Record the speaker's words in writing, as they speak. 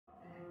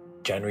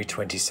January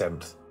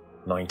 27th,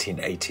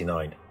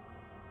 1989.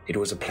 It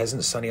was a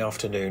pleasant sunny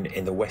afternoon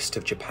in the west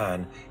of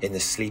Japan in the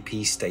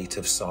sleepy state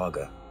of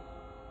Saga.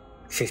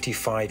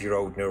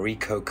 55-year-old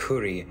Noriko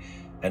Kuri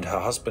and her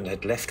husband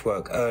had left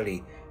work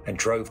early and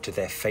drove to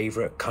their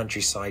favorite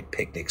countryside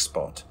picnic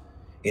spot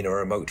in a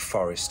remote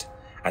forest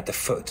at the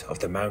foot of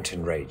the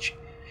mountain range,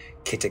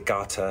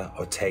 Kitagata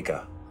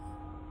Otega.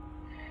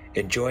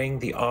 Enjoying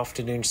the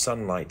afternoon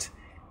sunlight,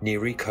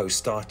 Noriko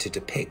started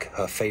to pick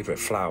her favorite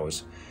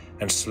flowers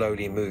and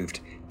slowly moved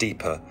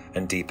deeper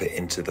and deeper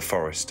into the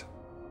forest.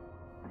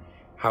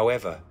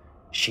 However,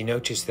 she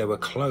noticed there were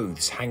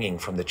clothes hanging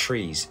from the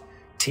trees,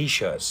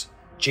 t-shirts,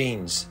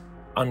 jeans,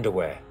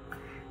 underwear,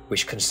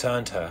 which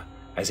concerned her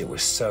as it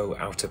was so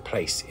out of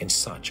place in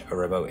such a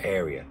remote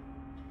area.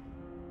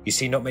 You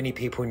see, not many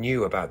people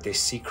knew about this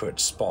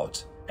secret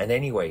spot, and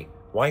anyway,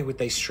 why would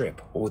they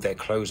strip all their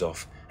clothes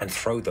off and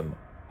throw them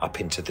up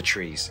into the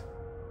trees?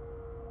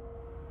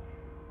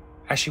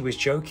 As she was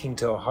joking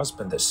to her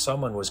husband that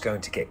someone was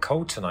going to get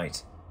cold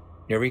tonight,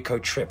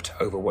 Noriko tripped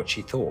over what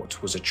she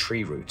thought was a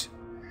tree root.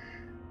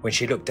 When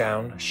she looked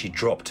down, she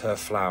dropped her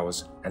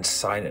flowers and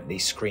silently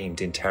screamed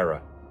in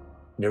terror.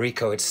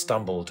 Noriko had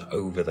stumbled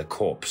over the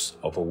corpse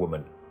of a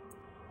woman.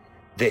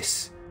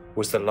 This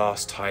was the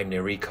last time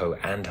Noriko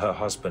and her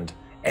husband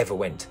ever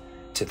went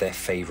to their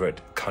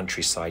favorite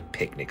countryside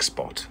picnic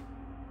spot.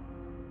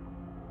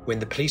 When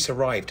the police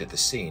arrived at the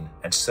scene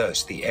and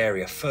searched the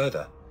area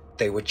further,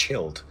 they were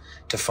chilled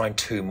to find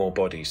 2 more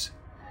bodies.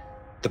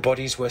 The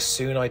bodies were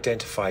soon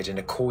identified, and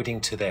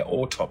according to their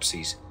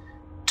autopsies,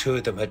 2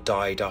 of them had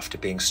died after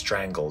being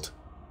strangled.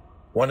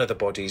 One of the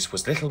bodies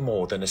was little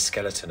more than a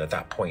skeleton at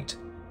that point.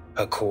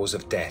 Her cause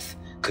of death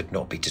could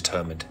not be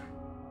determined.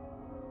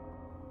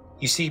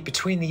 You see,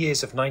 between the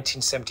years of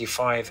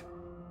 1975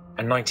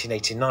 and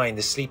 1989,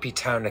 the sleepy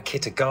town of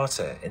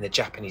Kitagata in the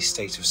Japanese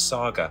state of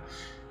Saga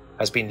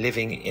has been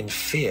living in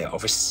fear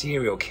of a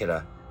serial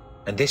killer,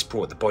 and this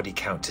brought the body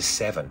count to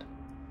 7.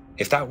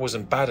 If that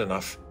wasn't bad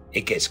enough,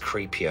 it gets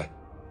creepier.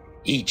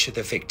 Each of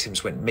the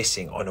victims went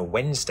missing on a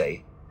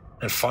Wednesday,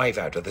 and 5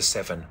 out of the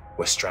 7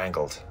 were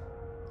strangled.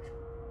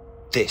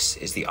 This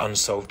is the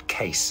unsolved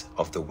case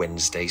of the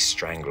Wednesday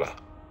Strangler.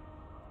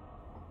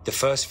 The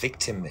first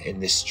victim in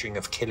this string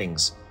of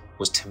killings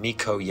was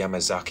Tomiko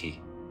Yamazaki,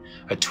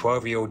 a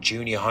 12-year-old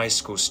junior high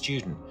school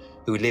student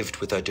who lived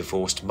with her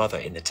divorced mother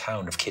in the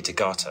town of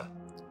Kitagata.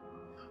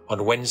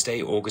 On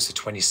Wednesday, August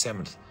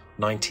 27th,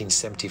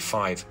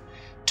 1975,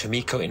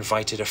 Tomiko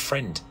invited a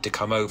friend to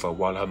come over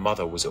while her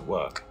mother was at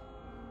work.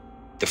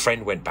 The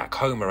friend went back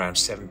home around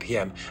 7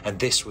 p.m, and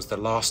this was the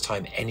last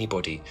time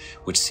anybody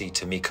would see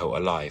Tomiko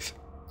alive.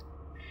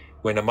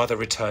 When her mother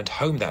returned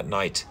home that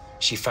night,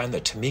 she found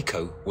that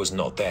Tomiko was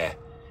not there.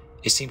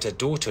 It seemed her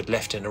daughter had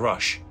left in a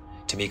rush.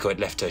 Tomiko had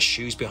left her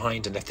shoes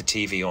behind and left the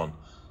TV on.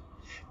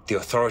 The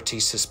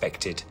authorities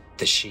suspected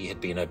that she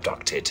had been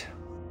abducted.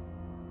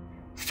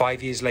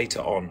 5 years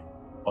later on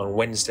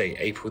Wednesday,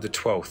 April the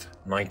 12th,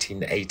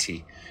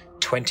 1980,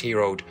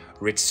 20-year-old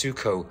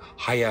Ritsuko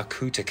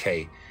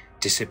Hayakutake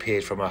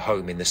disappeared from her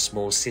home in the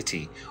small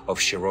city of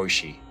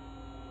Shiroishi.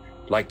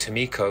 Like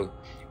Tomiko,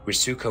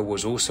 Ritsuko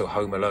was also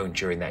home alone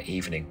during that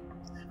evening.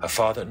 Her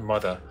father and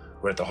mother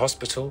were at the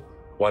hospital,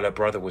 while her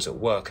brother was at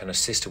work and her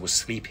sister was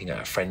sleeping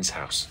at a friend's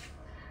house.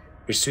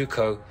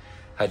 Ritsuko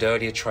had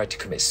earlier tried to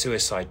commit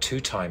suicide 2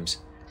 times,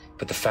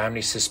 but the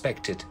family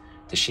suspected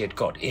that she had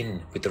got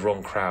in with the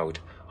wrong crowd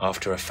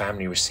after her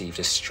family received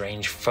a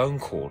strange phone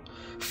call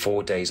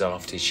 4 days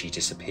after she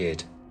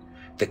disappeared.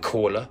 The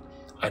caller,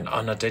 an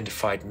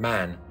unidentified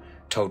man,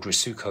 told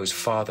Ritsuko's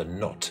father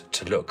not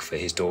to look for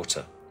his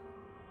daughter.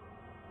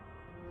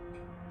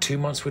 2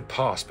 months would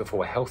pass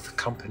before a health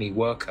company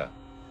worker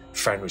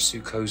found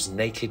Ritsuko's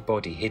naked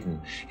body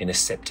hidden in a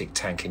septic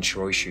tank in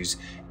Shiroishi's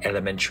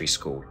elementary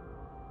school.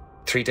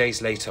 3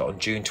 days later, on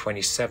June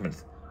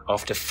 27th,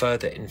 after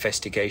further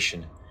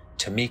investigation,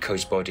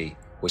 Tomiko's body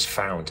was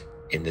found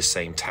in the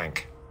same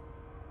tank.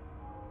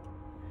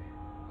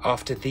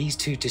 After these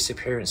 2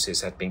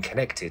 disappearances had been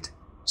connected,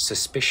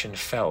 suspicion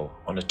fell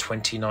on a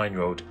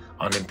 29-year-old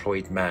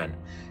unemployed man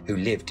who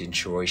lived in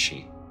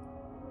Shiroishi.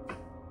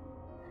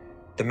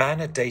 The man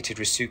had dated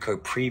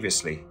Ritsuko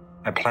previously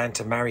and planned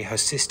to marry her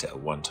sister at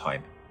one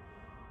time.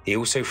 He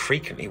also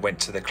frequently went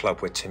to the club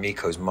where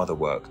Tomiko's mother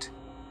worked.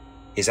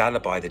 His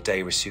alibi the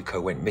day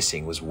Ritsuko went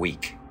missing was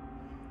weak.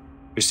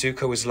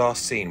 Ritsuko was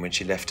last seen when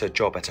she left her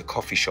job at a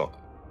coffee shop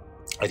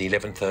at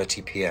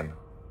 11:30 p.m.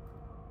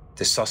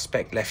 The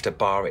suspect left a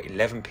bar at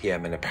 11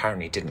 p.m. and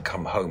apparently didn't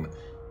come home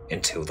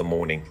until the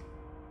morning.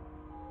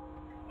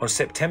 On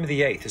September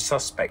the 8th, the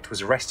suspect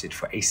was arrested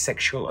for a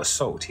sexual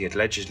assault he had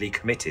allegedly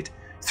committed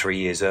 3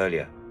 years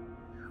earlier.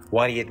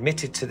 While he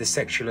admitted to the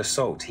sexual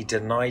assault, he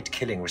denied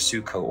killing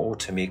Ritsuko or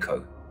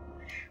Tomiko.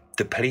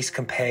 The police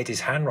compared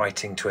his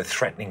handwriting to a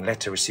threatening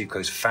letter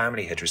Ritsuko's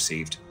family had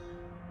received.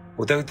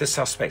 Although the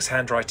suspect's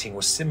handwriting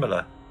was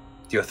similar,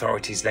 the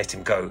authorities let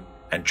him go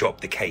and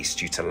dropped the case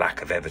due to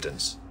lack of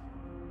evidence.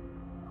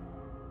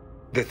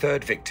 The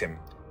third victim,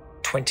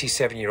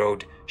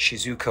 27-year-old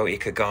Shizuko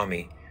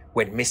Ikegami,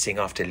 went missing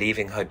after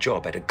leaving her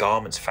job at a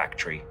garments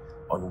factory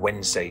on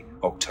Wednesday,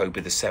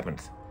 October the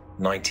 7th,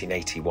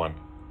 1981.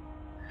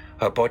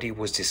 Her body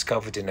was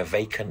discovered in a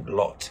vacant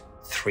lot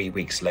 3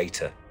 weeks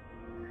later.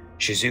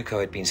 Shizuko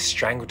had been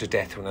strangled to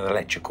death with an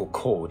electrical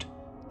cord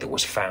that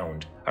was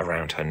found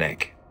around her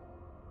neck.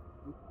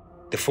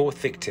 The fourth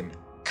victim,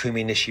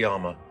 Kumi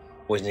Nishiyama,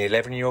 was an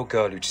 11-year-old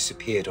girl who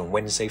disappeared on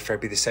Wednesday,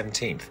 February the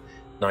 17th,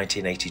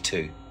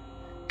 1982.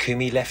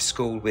 Kumi left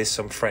school with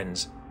some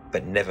friends,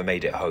 but never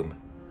made it home.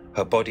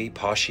 Her body,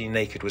 partially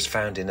naked, was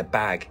found in a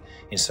bag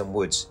in some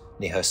woods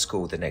near her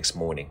school the next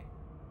morning.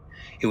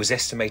 It was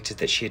estimated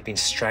that she had been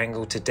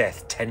strangled to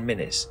death 10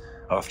 minutes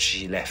after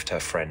she left her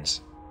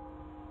friends.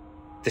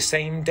 The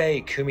same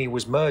day Kumi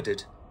was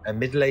murdered, a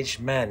middle-aged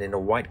man in a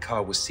white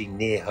car was seen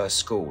near her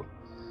school.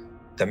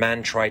 The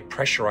man tried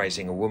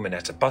pressurizing a woman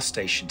at a bus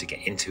station to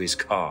get into his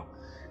car,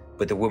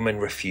 but the woman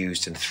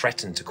refused and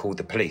threatened to call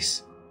the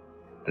police.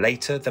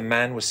 Later, the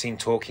man was seen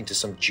talking to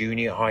some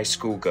junior high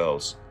school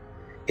girls.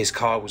 His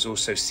car was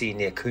also seen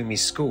near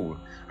Kumi's school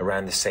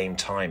around the same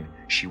time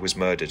she was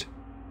murdered.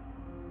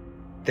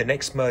 The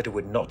next murder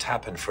would not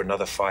happen for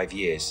another 5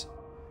 years.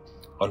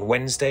 On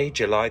Wednesday,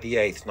 July the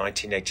 8th,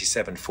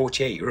 1987,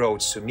 48-year-old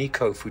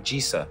Sumiko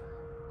Fujisa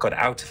got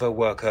out of her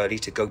work early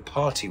to go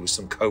party with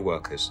some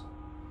co-workers.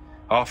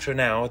 After an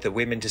hour, the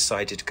women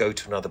decided to go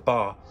to another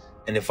bar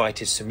and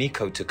invited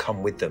Sumiko to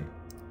come with them.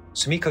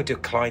 Sumiko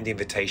declined the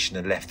invitation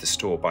and left the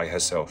store by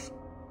herself.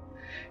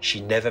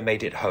 She never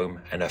made it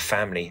home and her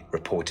family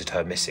reported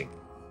her missing.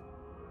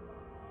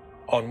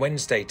 On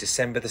Wednesday,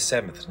 December the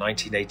 7th,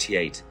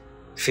 1988,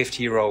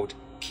 50-year-old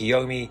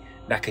Kiyomi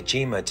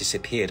Nakajima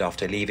disappeared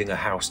after leaving her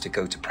house to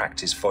go to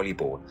practice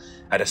volleyball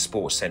at a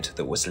sports center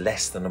that was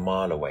less than a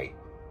mile away.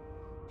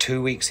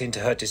 2 weeks into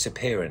her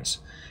disappearance,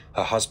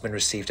 her husband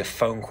received a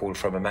phone call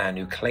from a man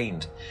who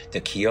claimed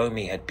that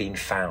Kiyomi had been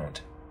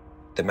found.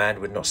 The man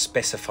would not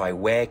specify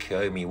where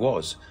Kiyomi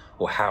was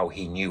or how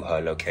he knew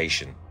her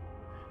location.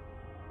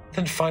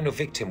 The final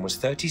victim was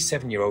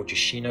 37-year-old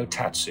Yoshino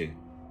Tatsu,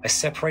 a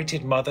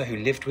separated mother who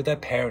lived with her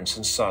parents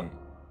and son.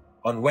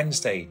 On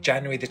Wednesday,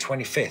 January the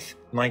 25th,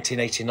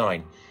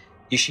 1989,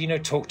 Yoshino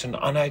talked to an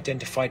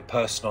unidentified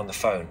person on the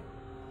phone.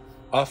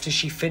 After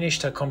she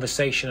finished her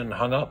conversation and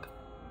hung up,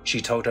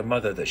 she told her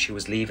mother that she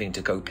was leaving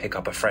to go pick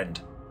up a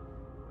friend.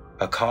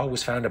 Her car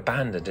was found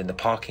abandoned in the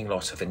parking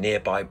lot of a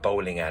nearby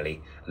bowling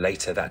alley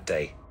later that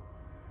day.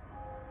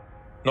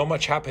 Not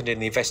much happened in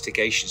the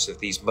investigations of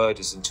these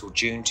murders until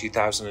June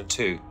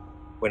 2002,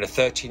 when a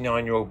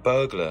 39-year-old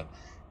burglar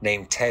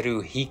named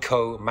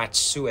Teruhiko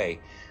Matsue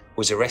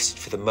was arrested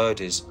for the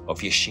murders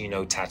of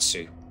Yoshino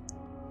Tatsu.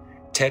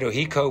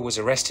 Teruhiko was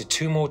arrested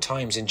 2 more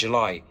times in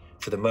July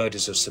for the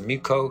murders of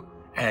Sumiko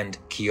and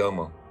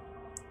Kiyomi.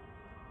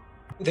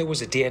 There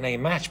was a DNA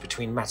match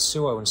between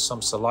Matsuo and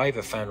some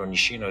saliva found on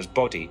Yoshino's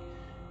body.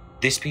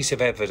 This piece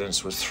of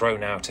evidence was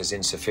thrown out as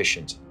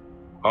insufficient.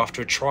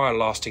 After a trial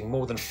lasting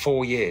more than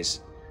 4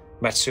 years,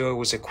 Matsuo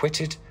was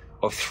acquitted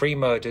of 3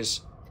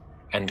 murders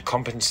and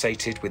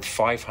compensated with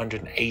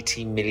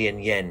 580 million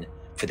yen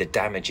for the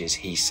damages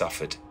he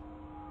suffered.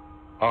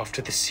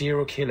 After the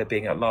serial killer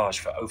being at large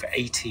for over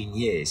 18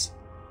 years,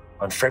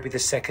 on February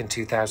 2,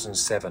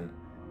 2007,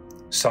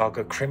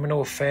 Saga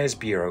Criminal Affairs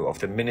Bureau of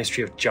the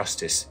Ministry of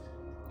Justice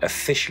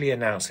officially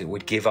announced it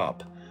would give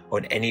up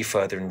on any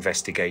further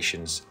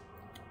investigations.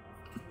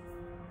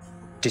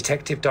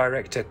 Detective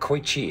Director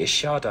Koichi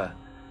Ishida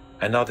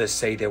and others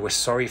say they were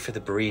sorry for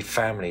the bereaved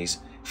families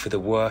for the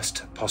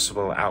worst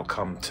possible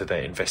outcome to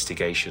their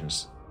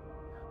investigations.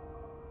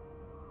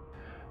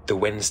 The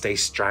Wednesday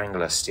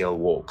Strangler still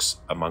walks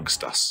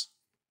amongst us.